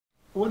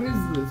What is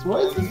this? Why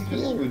is this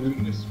game?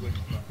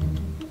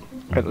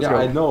 Alright, let's Yeah, go.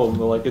 I know,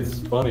 but like it's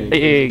funny.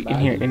 Hey,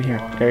 in here.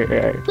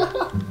 Alright.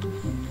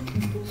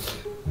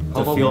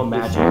 To feel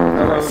magic.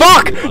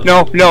 Fuck!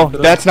 No,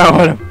 that's not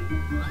what I'm...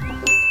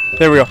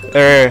 There we go.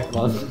 There.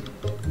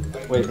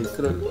 Wait,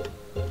 instead of...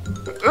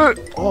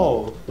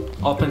 Oh!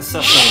 Open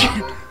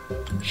sesame.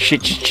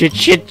 Shit.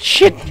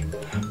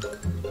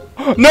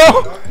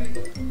 No!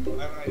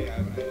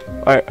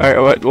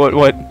 Alright, what?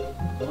 What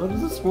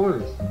is this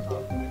for?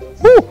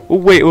 Woo! Oh,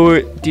 wait.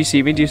 Do you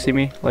see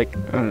me? Like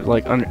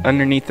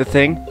underneath the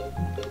thing?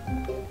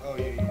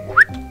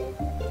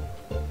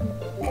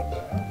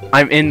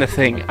 I'm in the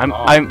thing.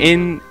 I'm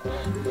in.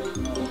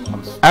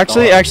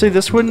 Actually,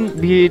 this wouldn't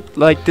be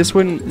like this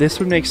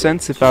would make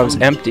sense if I was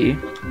empty.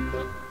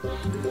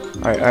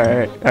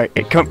 Alright.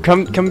 Come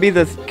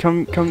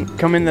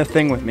in the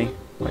thing with me.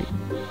 Like,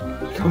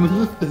 Come in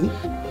the thing?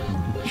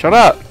 shut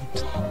up.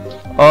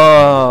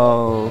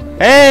 Oh,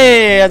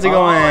 hey, how's it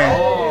going? Hey,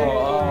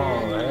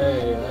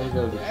 how you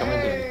guys come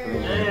in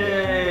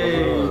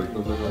here?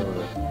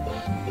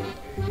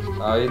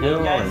 How you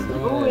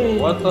doing?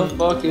 What the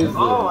fuck is this?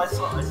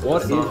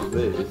 What is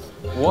this?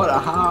 What?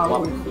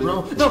 How?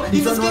 Bro, no,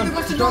 he's escaping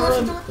back to the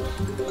run.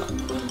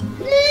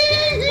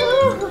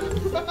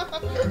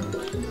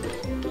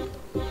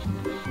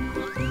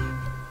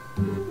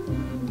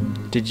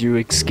 Did you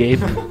escape?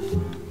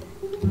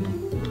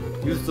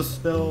 Use the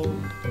spell.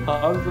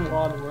 How does the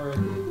wand work?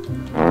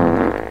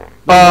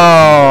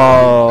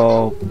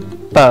 Oh,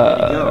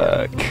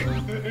 fuck.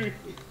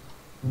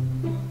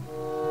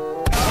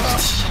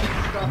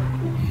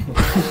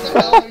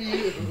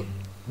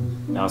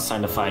 Now it's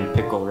time to find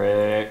Pickle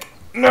Rick.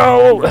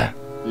 No.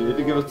 You need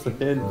to give us a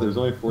hint. There's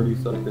only 40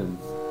 seconds.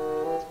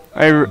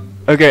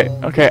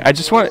 Okay. I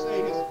just want.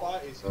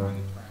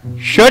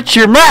 Shut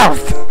your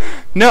mouth.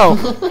 No.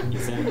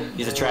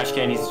 He's a trash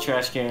can.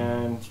 Trash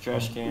can.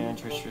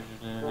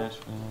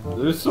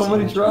 There's so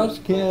many trash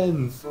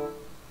cans.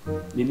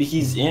 Maybe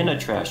he's in a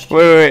trash can.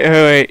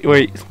 Wait.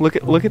 Look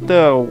at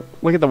the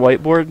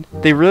whiteboard.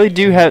 They really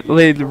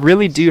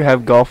do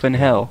have golf in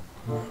hell.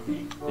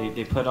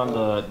 They put on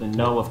the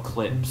no of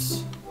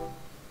clips.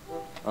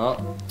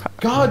 Oh.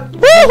 God!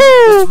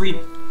 Woohoo!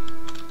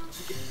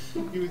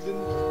 He was in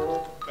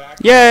the back.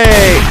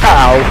 Yay!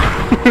 Ow!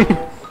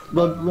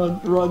 Run!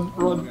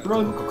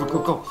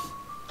 Go.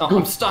 Oh,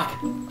 I'm stuck.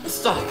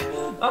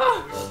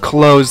 Ah!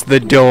 Close the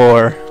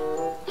door.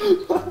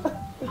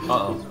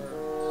 Uh-oh.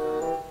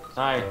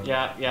 Hi.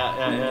 Yeah.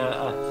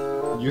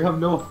 You have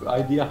no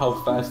idea how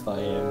fast I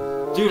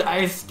am. Dude,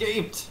 I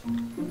escaped.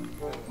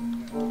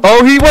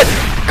 Oh, he went.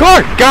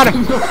 Got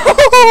him.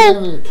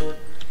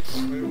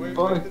 Wait,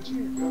 where'd the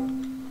chair go?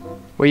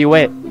 Where you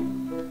at?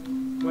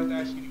 Went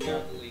actually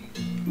got the lead.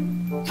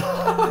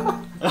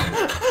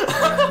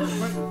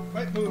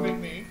 Quit moving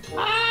me.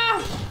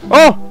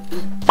 Oh,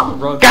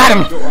 Run. got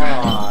him.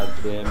 Ah,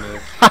 damn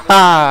it.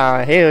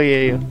 Haha! Hell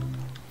yeah!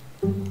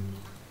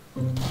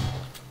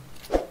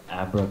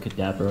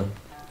 Abracadabra.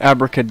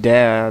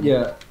 Abracadabra.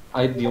 Yeah,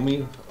 the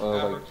only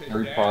like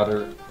Harry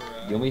Potter,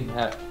 the only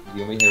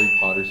Harry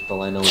Potter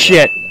spell I know.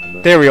 Shit.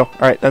 There we go. All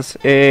right, that's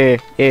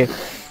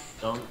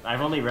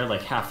I've only read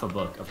like half a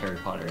book of Harry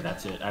Potter.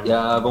 That's it.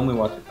 I've only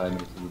watched it 5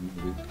 minutes of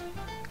the movie.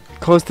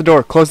 Close the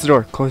door,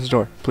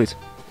 please.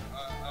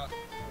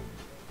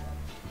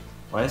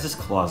 Why is this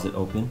closet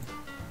open?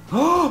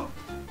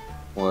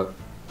 What?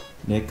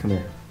 Nick, come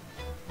here.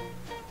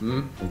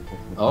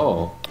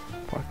 Oh.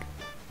 Fuck.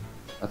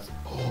 That's.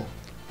 I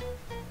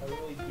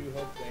really do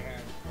hope they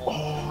have.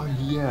 Oh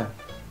yeah.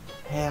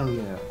 Hell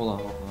yeah.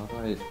 Hold on.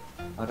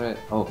 Alright.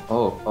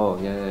 Oh,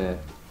 yeah.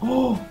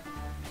 Oh!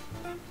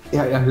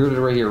 Yeah, here's it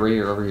right here,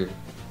 over here.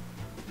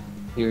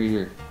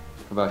 Here.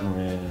 Come back.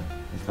 Yeah.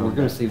 We're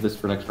gonna save this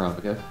for next round,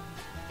 okay?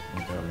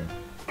 Okay.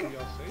 Y'all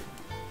safe?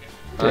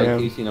 Alright, Damn.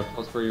 Casey, now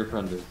tell us where your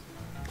friend is.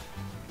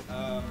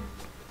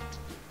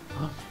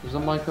 There's a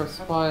Minecraft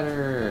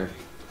spider!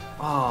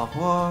 Oh,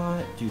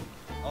 what? Dude,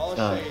 All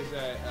I'll say is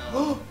that. I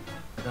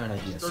got an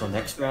idea. So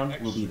next round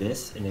will be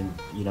this, and then,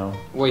 you know...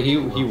 Wait, he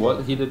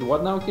what? He did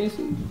what now,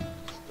 Casey?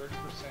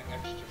 30%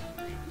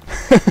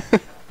 extra free.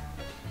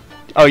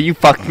 Oh, you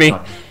fucked me.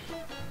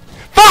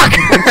 Fuck!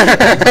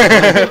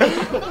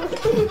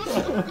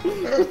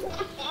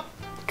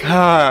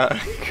 God.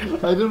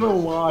 I don't know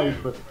why,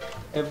 but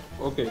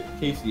okay,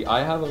 Casey,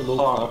 I have a little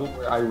problem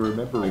where I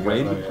remember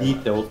random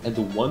details, and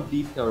the one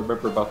detail I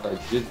remember about that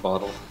jizz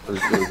bottle or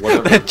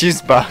whatever. That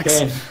juice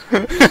box. Yeah,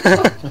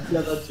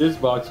 that jizz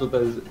box was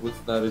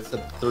that it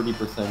said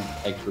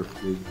 30% extra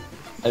free.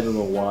 I don't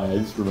know why. I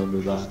just remember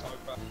that.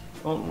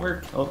 Won't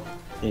work. Oh,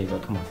 there you go.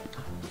 Come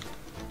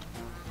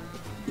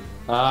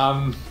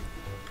on.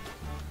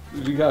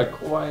 We got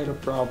quite a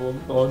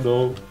problem. Oh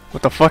no.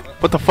 What the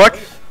fuck?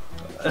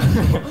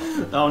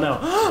 Oh no.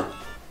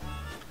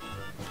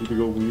 Need to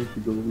go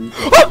weak.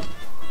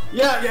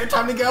 Yeah,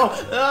 time to go.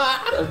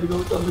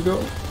 Time to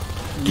go.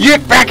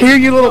 Get back here,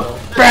 you little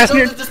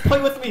bastard! No, just play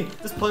with me.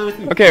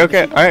 Okay,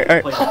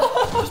 alright.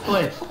 Just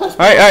play.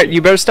 Alright,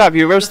 you better stop,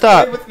 Play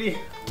with me.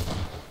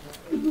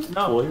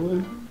 No.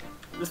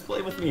 Just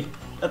play with me.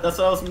 That's what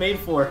I was made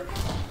for.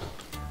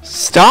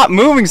 Stop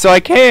moving so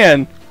I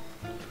can.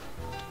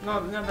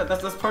 No,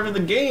 that's part of the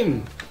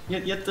game.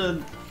 You have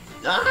to.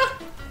 Ah!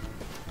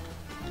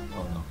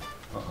 Oh no.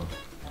 Uh-oh.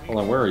 Hold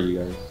on, where are you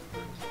guys?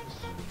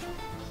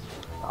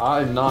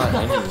 I'm not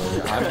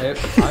anywhere. I'm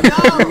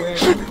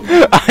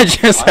everywhere. I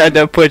just had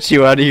to put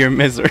you out of your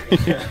misery.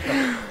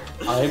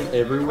 I'm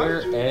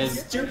everywhere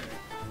and.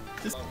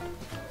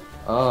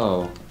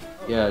 Oh,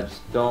 yeah.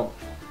 Just don't.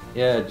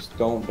 Yeah, just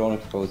don't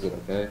expose it,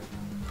 okay?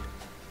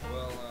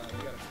 Well,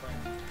 you gotta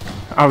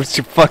find. I was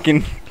too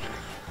fucking.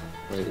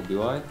 Wait,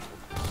 do I?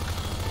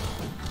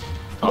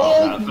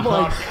 Oh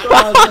my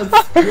god,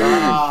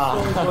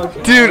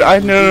 that's Dude,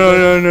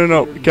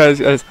 no.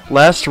 Guys,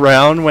 last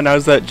round when I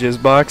was at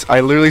Jizz box,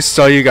 I literally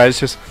saw you guys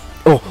just,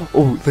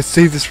 oh, let's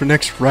save this for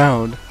next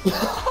round.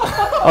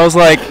 I was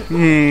like,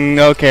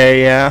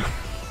 okay, yeah.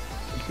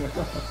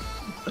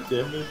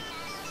 Damn it.